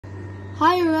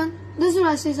Hi everyone, this is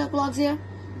Rashenisakbusiness here,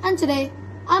 and today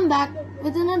I'm back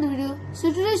with another video.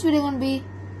 So today's video gonna be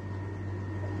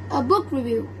a book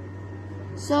review.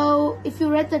 So if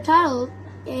you read the title,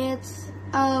 it's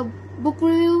a book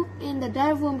review in the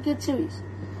Diary of a Wimpy series.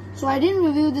 So I didn't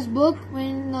review this book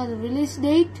when the release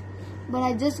date, but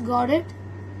I just got it,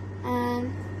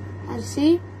 and I'll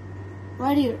see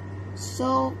right here.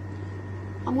 So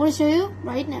I'm gonna show you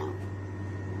right now.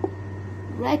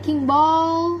 Wrecking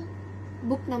Ball,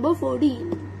 book number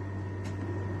 14.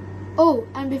 Oh,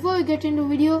 and before you get into the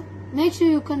video, make sure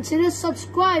you consider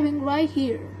subscribing right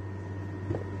here,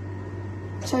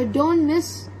 so you don't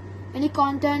miss any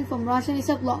content from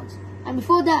Rashenisakbusiness. And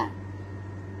before that,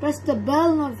 press the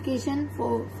bell notification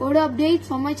for further updates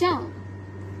from my channel.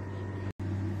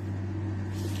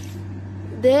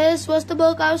 This was the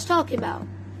book I was talking about.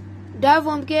 Diary of a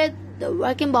Wimpy, The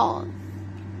Wrecking Ball,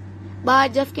 by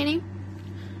Jeff Kinney.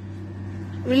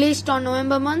 Released on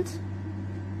November month.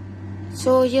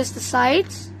 So here's the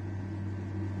sides,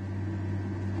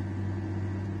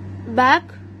 back.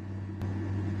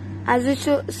 As you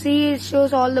see, it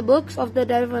shows all the books of the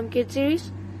Diary of a Wimpy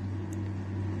series,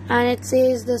 and it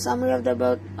says the summary of the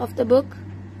book.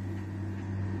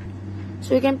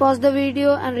 So you can pause the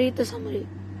video and read the summary.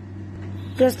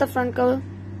 Here's the front cover.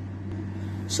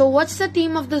 So what's the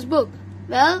theme of this book?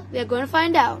 Well, we are going to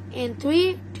find out in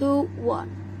 3, 2,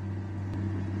 1.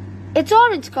 It's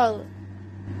orange color.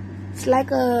 It's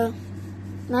like a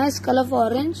nice color for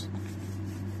orange.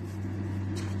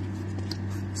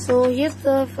 So here's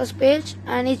the first page,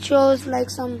 and it shows like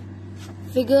some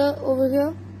figure over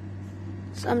here,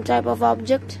 some type of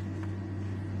object,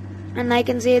 and I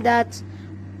can say that's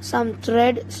some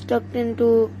thread stuck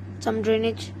into some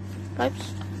drainage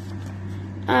pipes.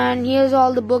 And here's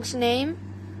all the books' name,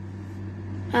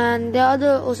 and there are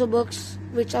other also books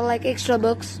which are like extra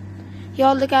books. Here are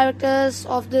all the characters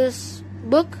of this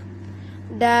book: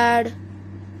 Dad,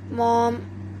 Mom,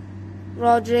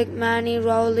 Roderick, Manny,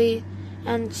 Rowley,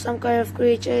 and some kind of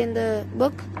creature in the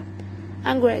book,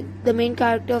 and Greg, the main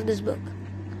character of this book.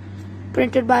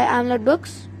 Printed by Amulet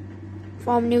Books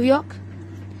from New York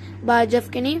by Jeff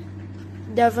Kinney.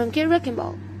 Diary of a Wimpy, Wrecking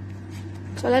Ball.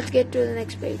 So let's get to the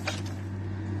next page.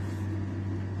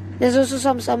 There's also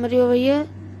some summary over here,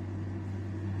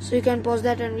 so you can pause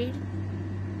that and read.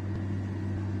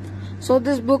 So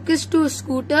this book is to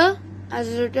Scooter, as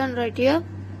is written right here.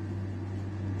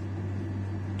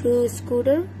 To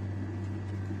Scooter.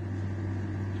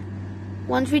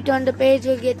 Once we turn the page,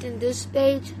 we'll get in this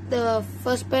page, the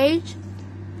first page.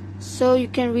 So you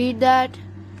can read that,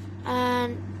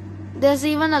 and there's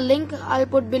even a link I'll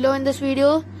put below in this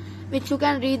video, which you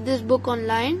can read this book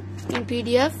online in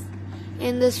PDF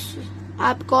in this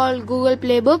app called Google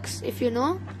Play Books, if you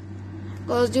know,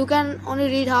 because you can only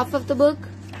read half of the book,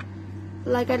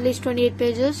 like at least 28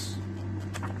 pages.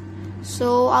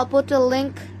 So I'll put a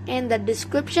link in the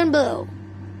description below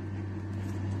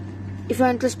if you're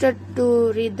interested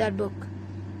to read that book,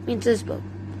 means this book.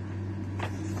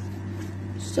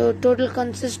 So total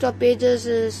consist of pages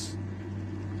is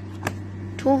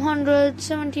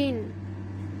 217.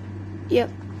 Yep.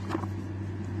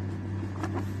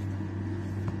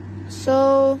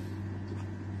 So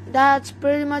that's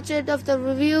pretty much it of the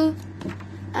review.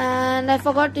 And I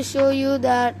forgot to show you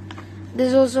that this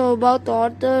is also about the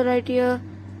author right here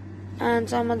and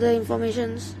some other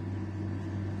informations,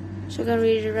 so you can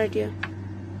read it right here.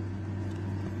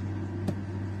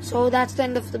 So that's the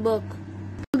end of the book.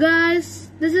 So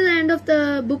guys, this is the end of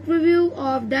the book review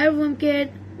of Diary of a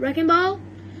Wimpy, Wrecking Ball.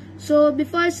 So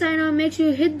before I sign off, make sure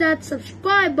you hit that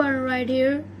subscribe button right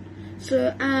here,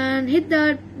 and hit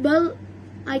that bell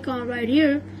icon right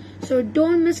here, so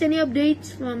don't miss any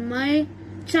updates from my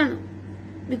channel,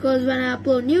 because when I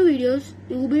upload new videos,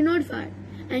 you will be notified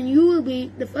and you will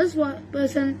be the first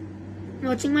person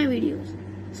watching my videos.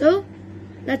 So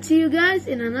let's see you guys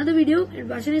in another video in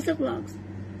Rashenisakbusiness.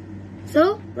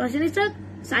 So Rashen Isak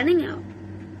signing out.